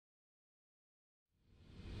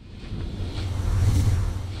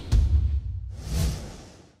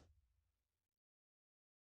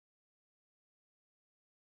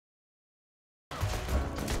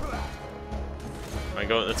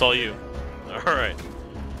go. It's all you. All right.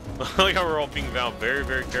 I like how we're all being now very,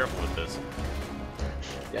 very careful with this.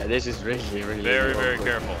 Yeah, this is really, really very, very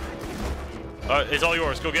careful. It's all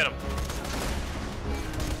yours. Go get him.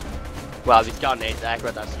 Well, the gun ain't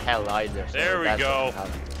accurate as hell either. So there we go.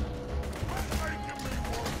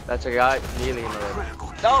 That's a guy kneeling in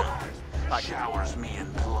the No! Showers me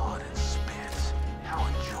in blood and spit. How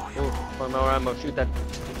enjoyable. One more ammo. Shoot that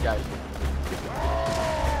guy.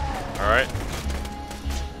 Alright.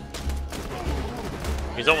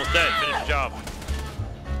 He's almost dead. Finish the job.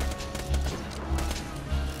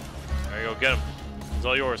 There you go. Get him. It's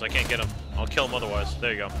all yours. I can't get him. I'll kill him otherwise.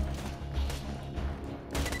 There you go.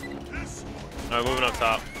 Alright, moving up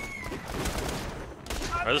top.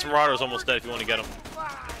 Alright, this Marauder's almost dead if you want to get him.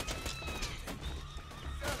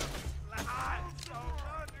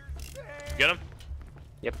 Get him?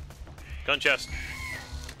 Yep. Gun chest.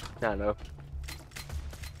 No.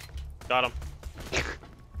 Got him.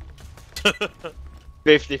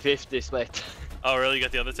 50-50 split. Oh, really? You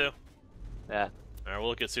got the other two? Yeah. Alright, we'll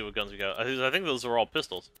look and see what guns we got. I think those are all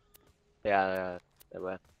pistols. Yeah, they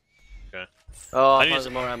were. Okay. Oh, I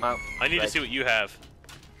need more ammo. I need to see what you have.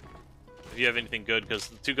 If you have anything good, because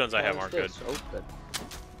the two guns I have aren't good. Open.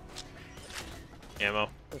 Ammo.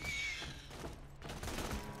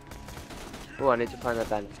 Oh, I need to find a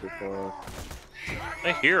bandage before.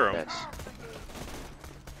 I hear him. Yes.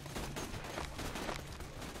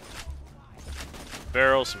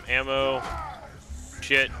 Barrel, some ammo.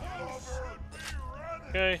 Shit.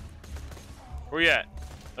 Okay. Where you at?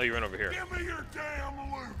 Oh, you ran over here. Give me your damn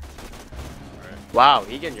loot. Right. Wow,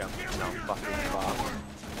 he can jump. No fucking far.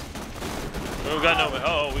 Oh, we got nomads.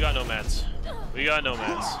 Oh, we got nomads. We got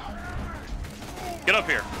nomads. Get up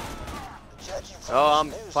here. Oh, I'm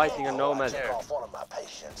fighting a nomad. One of my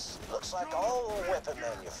patients. Looks like all weapon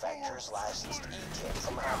manufacturers licensed E-kit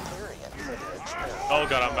from Hyperion for their experience. Oh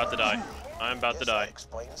god, I'm about to die. I'm about to die.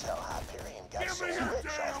 Explains how Hyperion got so rich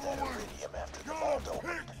off that iridium after the vault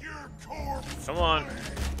opened. Come on.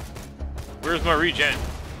 Where's my regen?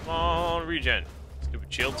 Come on, regen.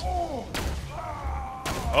 Stupid shields.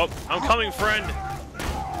 Oh, I'm coming, friend.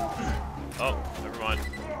 Oh, never mind.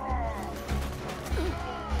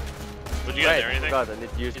 What'd you got there? Anything? God, I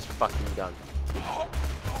need to use this fucking gun.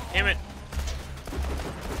 Damn it.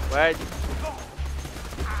 Wait.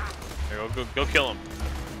 There, go kill him.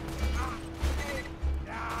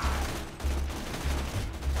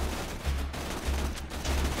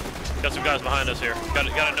 Got some guys behind us here. Got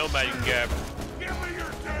a nomad you can grab.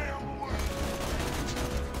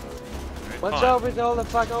 What's up with all the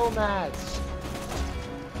fuck nomads?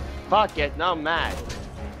 Fuck it, now I'm mad.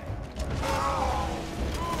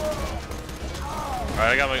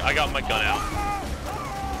 Alright, I got my gun out.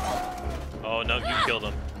 Oh no, you killed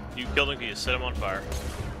him. You killed him because you set him on fire.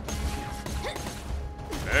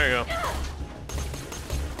 There you go.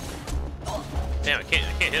 Damn, I can't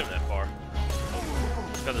hit him that far.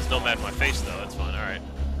 Got this nomad in my face though, that's fine. Alright.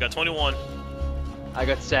 Got 21. I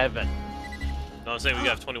got 7. No, I'm saying we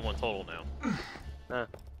got 21 total now. Huh.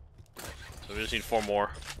 So we just need 4 more.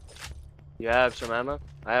 You have some ammo?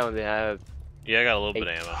 I only have... Yeah, I got a little bit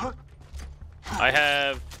of ammo. I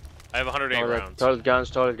have 108 rounds. Toilet guns.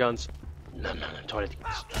 No, toilet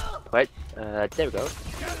guns. Wait, there we go. There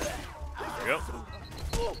we go.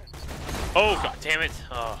 Oh, god damn it.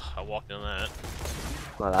 Oh, I walked in that.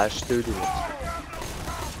 Well, I stood in it.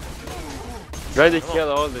 Try to kill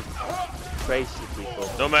all the crazy people.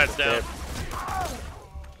 Nomad's down.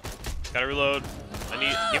 Gotta reload.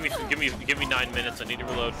 Give me 9 minutes. I need to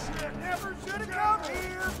reload.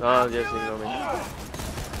 Oh, just ignore me.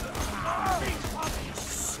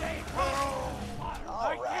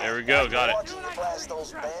 There we go. Got it.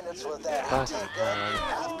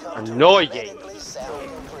 Annoying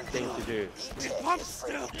thing to do.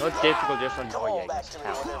 Not difficult, just annoying.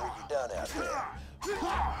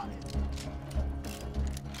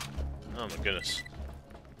 Oh my goodness.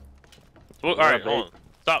 Well, all right, hold on.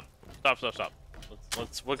 Stop.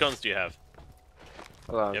 Let's. What guns do you have?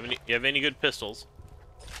 Hello. You have any good pistols?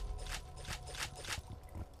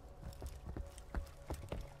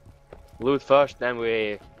 Loot first, then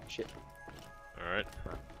we... Shit. Alright.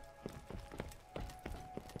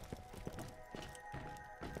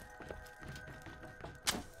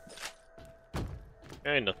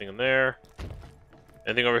 Okay, nothing in there.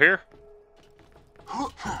 Anything over here?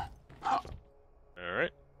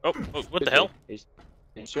 Alright. Oh, what the hell? Is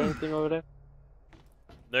there anything over there?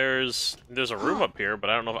 There's a room up here,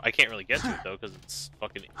 but I don't know. I can't really get to it though because it's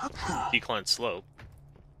fucking decline slope.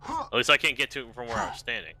 At least I can't get to it from where I was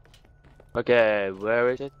standing. Okay, where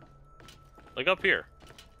is it? Like up here.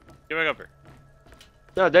 Get back up here.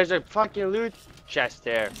 No, there's a fucking loot chest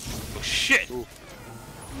there. Oh shit! Ooh.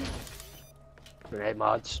 Grenade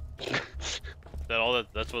mods. Is that all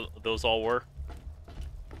that's what those all were?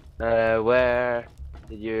 Where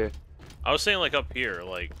did you? I was saying like up here,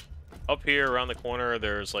 up here around the corner.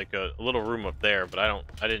 There's like a little room up there, but I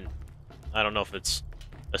don't know if it's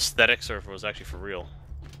aesthetics or if it was actually for real.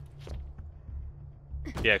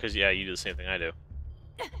 Yeah, because yeah, you do the same thing I do.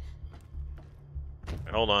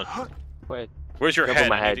 Right, hold on. Wait. Where's your Go head? for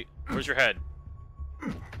my head. Where's your head?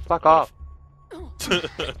 Fuck off.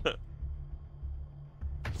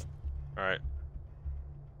 Alright.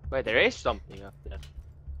 Wait, there is something up there.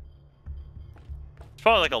 It's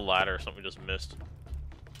probably like a ladder or something we just missed.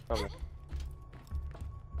 Probably.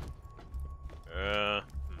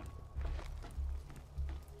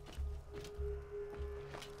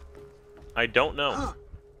 I don't know.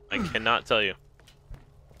 I cannot tell you.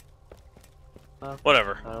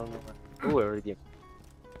 Whatever. I don't know. Ooh, iridium.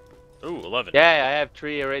 Ooh, 11. Yeah, I have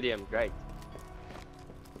 3 iridium. Great.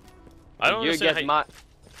 I don't you understand get how my.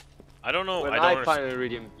 I don't know. When I don't I understand. find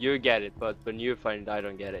iridium, you get it, but when you find it, I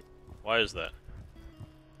don't get it. Why is that?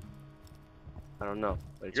 I don't know.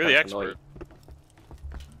 But it's You're the kinda expert.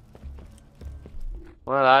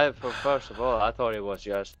 annoying. Well, first of all, I thought it was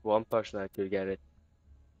just one person that could get it.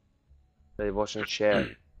 But it wasn't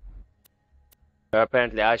shared. But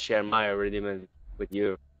apparently, I share my iridium with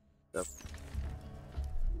you. So.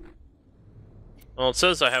 Well, it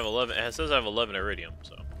says I have 11. It says I have 11 iridium,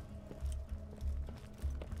 so.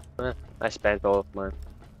 I spent all of mine.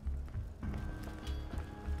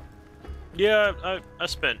 Yeah, I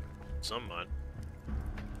spent some of mine.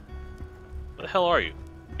 Where the hell are you?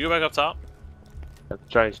 You go back up top?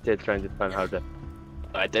 I'm still trying to find how to.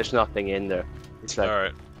 There's nothing in there. It's like.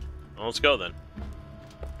 Alright. Well, let's go then.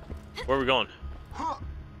 Where are we going?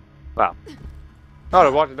 Wow. Oh,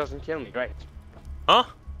 the water doesn't kill me. Great. Huh?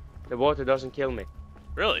 The water doesn't kill me.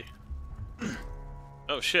 Really?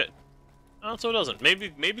 Oh shit. Oh, so it doesn't. Maybe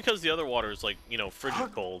because the other water is like, you know,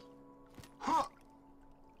 frigid cold.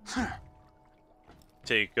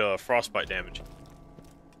 Take frostbite damage.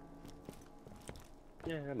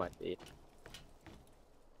 Yeah, that might be.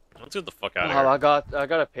 Let's get the fuck out of Oh, here. I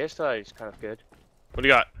got a pistol. It's kind of good. What do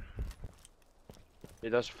you got? It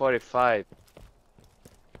does 45.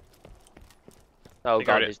 Oh Think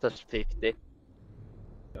I god, already- it does 50.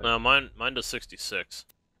 No, mine does 66.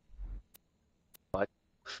 What?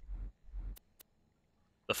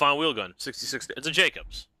 The Fine Wheel Gun, 66. It's a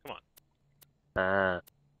Jacobs. Come on. Ah.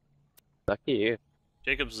 Lucky you.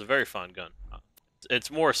 Jacobs is a very fine gun. It's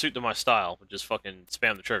more a suit to my style, which is fucking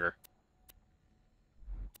spam the trigger.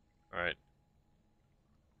 Alright.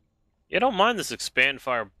 Yeah, I don't mind this expand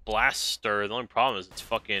fire blaster. The only problem is it's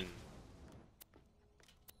fucking,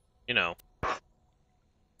 you know,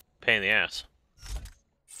 pain in the ass.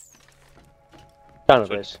 Kind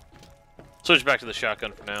of is. Switch back to the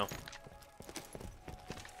shotgun for now.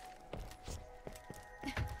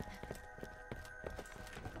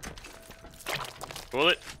 Pull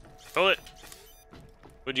it. Pull it.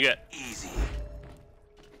 What'd you get? Easy.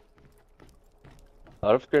 A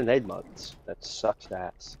lot of grenade mods. That sucks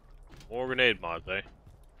ass. More grenade mods, eh?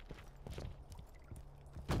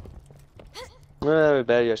 Well, we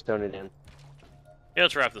better just turn it in. Yeah,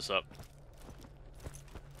 let's wrap this up.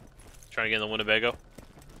 Trying to get in the Winnebago.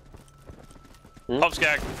 Hmm? Pump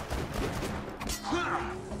skag.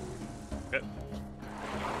 Okay.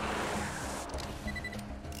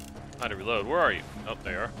 How to reload. Where are you? Oh,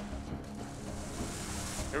 there you are.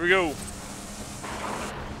 Here we go.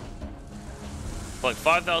 Like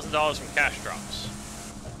 $5,000 from cash drops.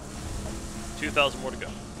 2,000 more to go.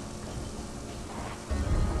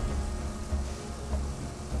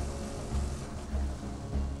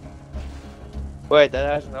 Wait,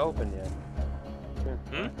 that hasn't opened yet.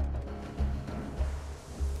 Hmm?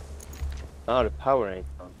 Oh, the power ain't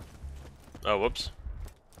on. Oh, whoops.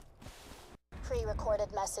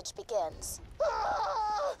 Pre-recorded message begins.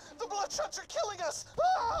 Ah, the bloodshots are killing us!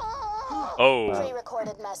 Ah! Oh.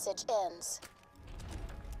 Pre-recorded message ends.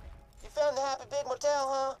 You found the Happy Big Motel,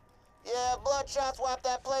 huh? Yeah, bloodshots wiped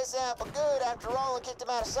that place out for good after Roland kicked him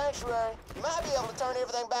out of Sanctuary. You might be able to turn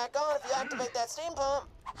everything back on if you activate that steam pump.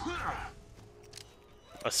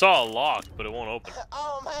 I saw a lock, but it won't open.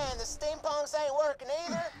 Oh man, the steam pumps ain't working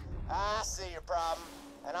either. I see your problem.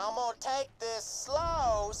 And I'm gonna take this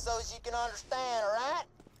slow so as you can understand, alright?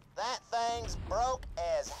 That thing's broke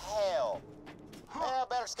as hell. Well,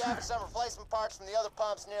 better scavenge some replacement parts from the other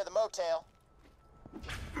pumps near the motel.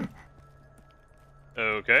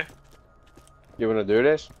 Okay. You wanna do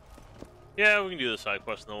this? Yeah, we can do the side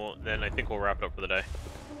quest, and then I think we'll wrap it up for the day.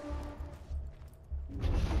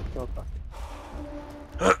 Okay.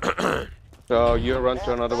 So you run to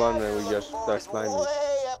Now, another the one bag and we you're just looking for start is climbing.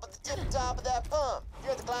 way up at the tip top of that pump. You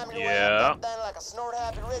have to climb your way Yeah. up that thing like a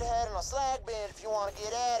snort-happy redhead on a slag bed if you want to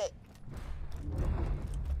get at it.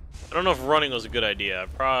 I don't know if running was a good idea. I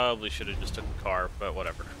probably should have just took the car, but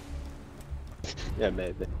whatever. Yeah,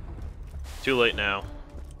 maybe. Too late now.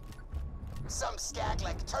 Some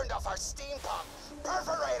skaglik turned off our steam pump.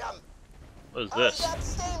 Perforate them. What is Oh, this? you got the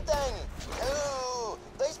steam thing. Ooh,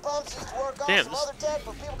 these pumps used to work on Damn, some this- other tech,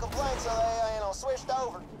 but people complained, so they, switched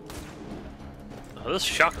over. Oh, this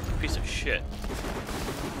shotgun's a piece of shit.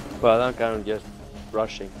 Well, I'm kind of just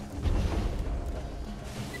rushing.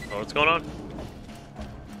 Oh, what's going on?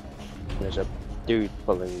 There's a dude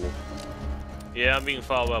following me. Yeah, I'm being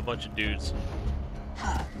followed by a bunch of dudes.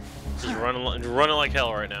 Just running like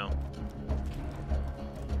hell right now.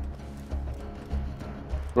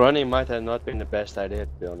 Running might have not been the best idea,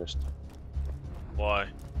 to be honest. Why?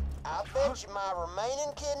 I bet you my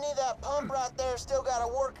remaining kidney, that pump right there, still got a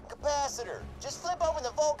working capacitor. Just flip open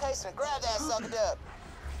the volt case and grab that sucker up.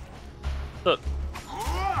 Look.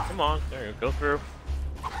 Come on. There you go. Go through.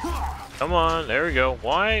 Come on. There we go.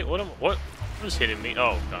 Why? What is hitting me?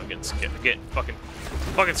 Oh, God, I'm getting scared. I'm getting fucking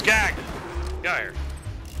skagged. Get out here.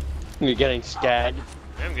 You're getting skagged.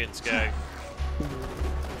 I'm getting skagged.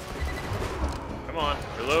 Come on.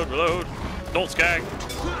 Reload, reload. Don't skag.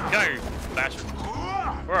 Get out here, you bastard.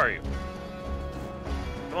 Where are you?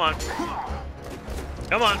 Come on.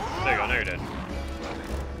 Come on. There you go. Now you're dead.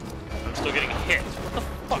 I'm still getting hit. What the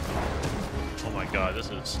fuck? Oh my God, this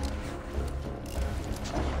is...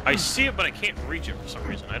 I see it, but I can't reach it for some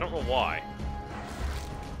reason. I don't know why.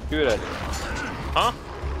 Shoot at it. Huh?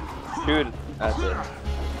 Shoot at it.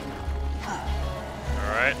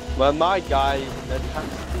 Alright. Well, my guy...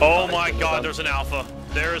 Oh my God, there's an alpha.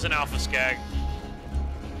 There is an alpha skag.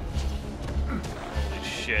 Holy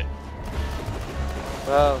shit.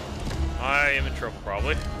 Well... I am in trouble,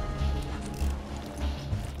 probably.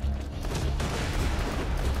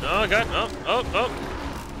 Oh, God. Oh.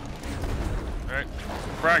 Alright.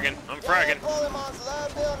 Fragging. I'm fragging.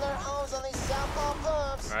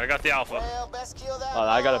 Alright, I got the alpha. Well, best kill that Oh,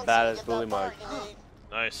 I got a long badass so you get bully that part mark. you need.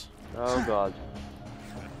 Nice. Oh God.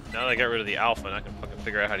 Now that I got rid of the alpha, and I can fucking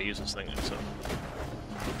figure out how to use this thing. So.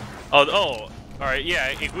 Oh. Alright, yeah,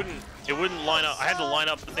 it wouldn't line up. I had to line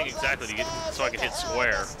up the thing exactly to get so I could hit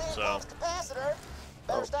square. So.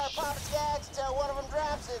 Better start popping skags until one of them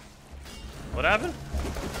drops it. What happened?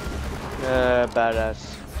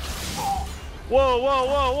 Badass. Whoa!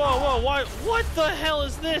 Why? What the hell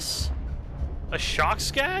is this? A shock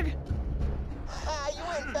skag? Ha, you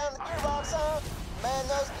went and found the gearbox, huh? Man,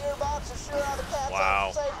 those gearboxes sure are the cats Wow.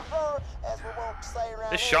 on the safe floor, as we won't say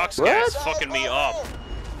around This here. shock skag is Size fucking me up.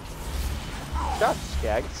 one. Got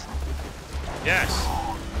skags. Yes.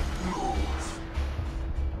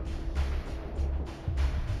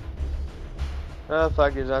 Oh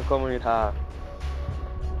fuck, he's not coming with her.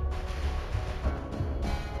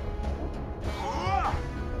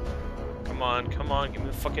 Come on, give me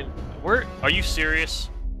the fucking... Where? Are you serious?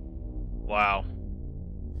 Wow.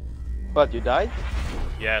 What, you died?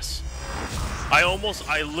 Yes.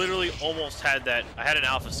 I literally almost had that. I had an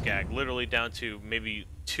alpha skag, literally down to maybe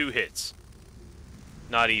 2 hits.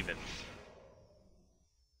 Not even.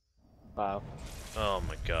 Wow. Oh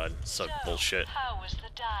my God, such bullshit. How was the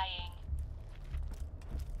dying?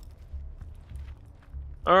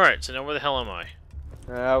 Alright, so now where the hell am I?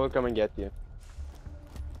 I will come and get you.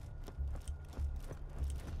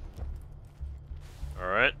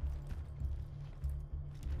 Alright.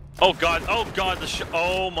 Oh God, oh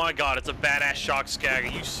my God, it's a badass shock skag. Are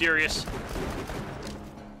you serious?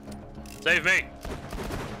 Save me!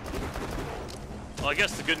 Well, I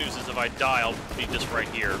guess the good news is if I die, I'll be just right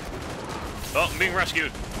here. Oh, I'm being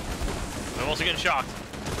rescued. I'm also getting shocked.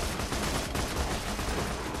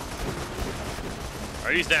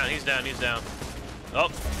 Alright, he's down. Oh,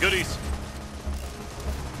 goodies.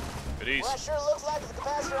 Goodies. Well, that sure looks like the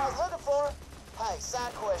capacitor I was looking for. Hey,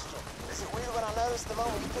 side question. Is it weird when I notice the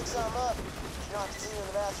moment you pick something up, you don't have to see you in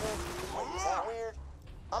the bathroom? Wait, is that weird?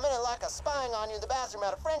 I'm in it like a spying on you in the bathroom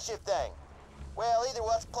out of friendship thing. Well, either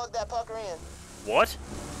let's plug that pucker in. What?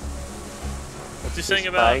 What's he saying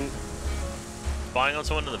about spying on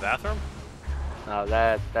someone in the bathroom? Oh,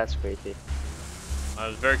 that's creepy. I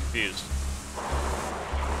was very confused.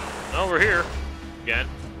 Oh, we're here. Again.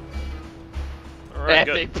 Alright,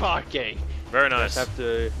 good. Epic parking! Very I nice. just have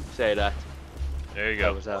to say that. There you That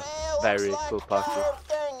go. was a Well, very looks like cool you got parking.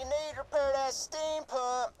 everything you need to repair that steam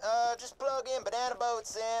pump. Just plug in banana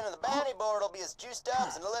boats in, and the bounty board will be as juiced up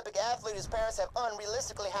as an Olympic athlete whose parents have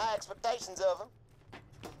unrealistically high expectations of him.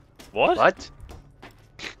 What? What?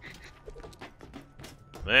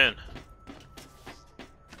 Man.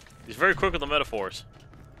 He's very quick with the metaphors.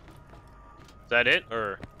 Is that it?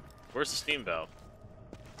 Or where's the steam valve?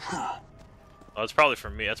 Oh, it's probably for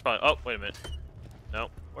me. That's probably... Oh, wait a minute. No.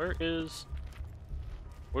 Where is...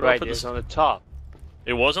 Where do I Right, put it's this? on the top.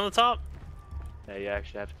 It was on the top? Yeah, you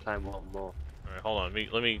actually have to climb one more. Alright, hold on.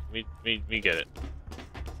 Let me get it.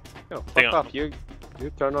 No, Hang fuck on. off. You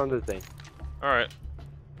turn on the thing. Alright.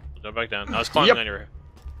 Go back down. I was climbing Yep. on your...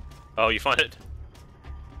 Oh, you find it?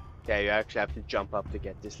 Yeah, you actually have to jump up to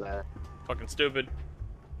get this ladder. Fucking stupid.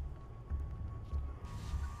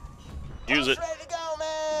 Use it. Ready to go,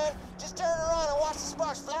 man. Just turn around and watch the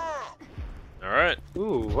sparks fly. Alright.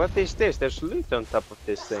 Ooh, what is this? There's loot on top of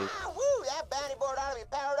this thing. Ah, woo, that bounty board ought to be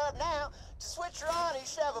powered up now. To switch her on, you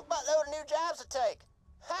should have a buttload of new jobs to take.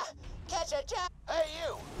 Ha! Catch a job. Hey,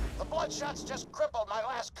 you! The Bloodshots just crippled my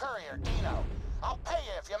last courier, Dino. I'll pay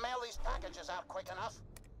you if you mail these packages out quick enough.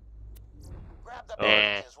 Grab the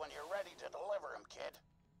packages when you're ready to deliver them, kid.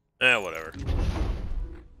 Whatever.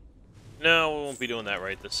 No, we won't be doing that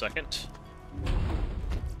right this second.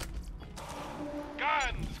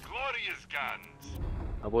 Guns! Glorious guns!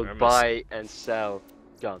 I will Remember buy and sell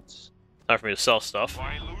guns. Time for me to sell stuff.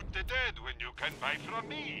 Why loot the dead when you can buy from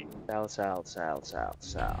me? Sell, sell, sell, sell,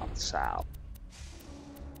 sell, sell.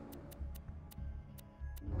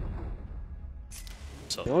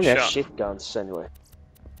 So, You only have shop. shit guns anyway.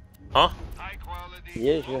 Huh? High quality.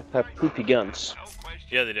 Yeah, you have poopy guns. No question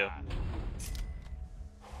Yeah, they do. asked.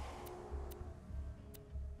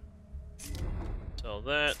 Sell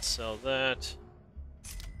that, sell that.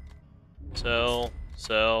 Sell,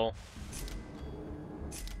 sell.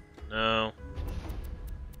 No.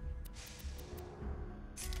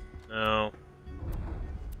 No.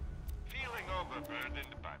 Feeling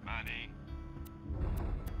overburdened by money.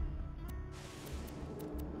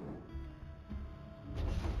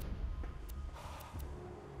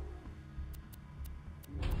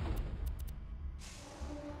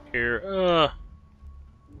 Here,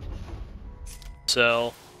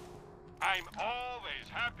 sell. I'm always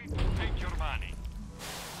happy to take your money.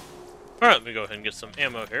 Alright, let me go ahead and get some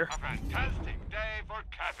ammo here. A fantastic day for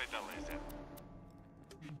capitalism.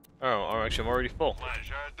 Oh, actually, I'm already full.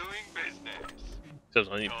 Pleasure doing business. Says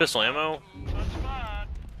I need pistol ammo. That's fun.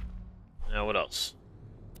 Now, what else?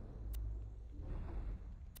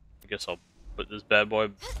 I guess I'll put this bad boy...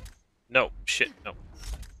 No, shit, no.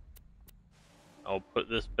 I'll put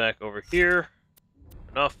this back over here.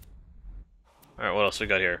 Enough. Alright, what else we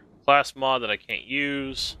got here? Class mod that I can't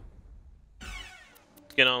use.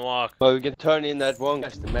 Skin unlock. Well, we can turn in that one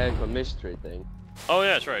as the medical mystery thing. Oh,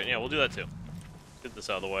 yeah, that's right. Yeah, we'll do that too. Get this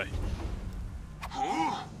out of the way.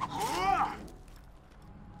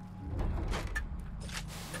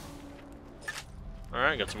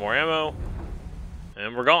 Alright, got some more ammo.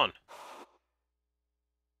 And we're gone.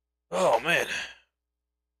 Oh, man.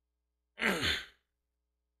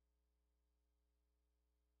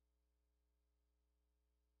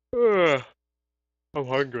 I'm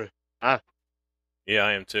hungry. Yeah,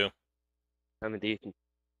 I am too. I haven't eaten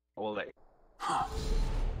all day.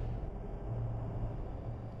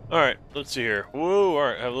 Alright, let's see here. Whoa,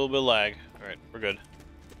 alright, have a little bit of lag. Alright, we're good.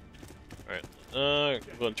 Alright,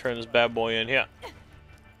 I'm going to turn this bad boy in. Yeah. I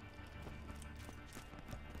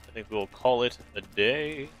think we'll call it a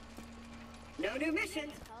day. No new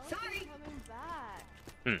missions. Sorry. Coming back.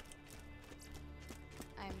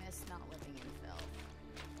 I miss not living in filth.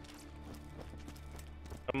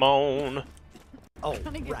 Come on. Oh,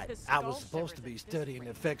 right. I was supposed to be studying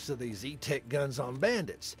the effects of these E-Tech guns on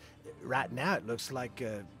bandits. Right now, it looks like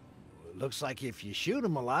if you shoot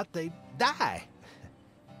them a lot, they die.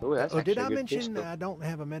 Oh, that's Did actually I a good mention pistol. I don't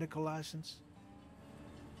have a medical license?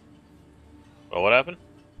 Well, what happened?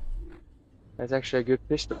 That's actually a good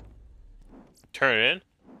pistol. Turn it in? At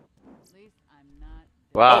least I'm not.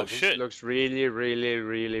 Wow, Oh, this shit. looks really, really,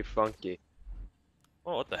 really funky.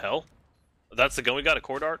 Oh, what the hell? That's the gun we got, a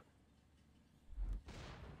core dart?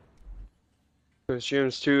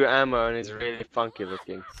 Consumes 2 ammo and it's really funky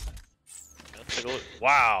looking. Let's take a look.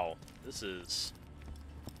 Wow, this is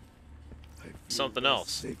something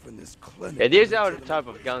else. Yeah, these are the type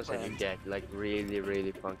of guns that you get, like really,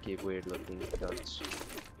 really funky, weird looking guns.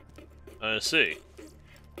 I see.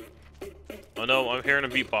 Oh no, I'm hearing a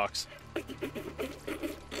beatbox.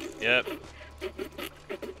 Yep.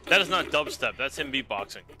 That is not dubstep, that's him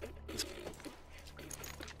beatboxing.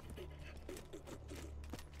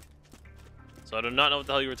 So I do not know what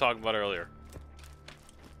the hell you were talking about earlier.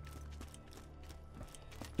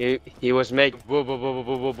 He was making whoop whoop whoop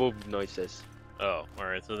whoop whoop whoop noises. Oh,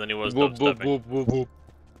 alright, so then he was Whoop whoop dubstepping. whoop whoop whoop.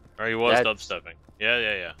 Or he was That's- dubstepping.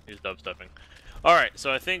 Yeah, he was dubstepping. Alright,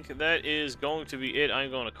 so I think that is going to be it. I'm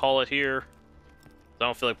going to call it here. I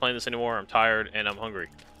don't feel like playing this anymore. I'm tired and I'm hungry.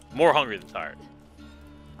 More hungry than tired.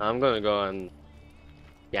 I'm gonna go and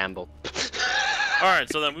gamble.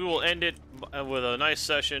 Alright, so then we will end it with a nice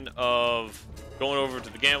session of going over to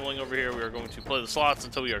the gambling over here. We are going to play the slots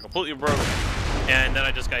until we are completely broke. And then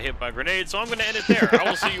I just got hit by a grenade, so I'm going to end it there. I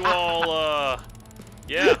will see you all,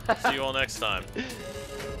 yeah, see you all next time.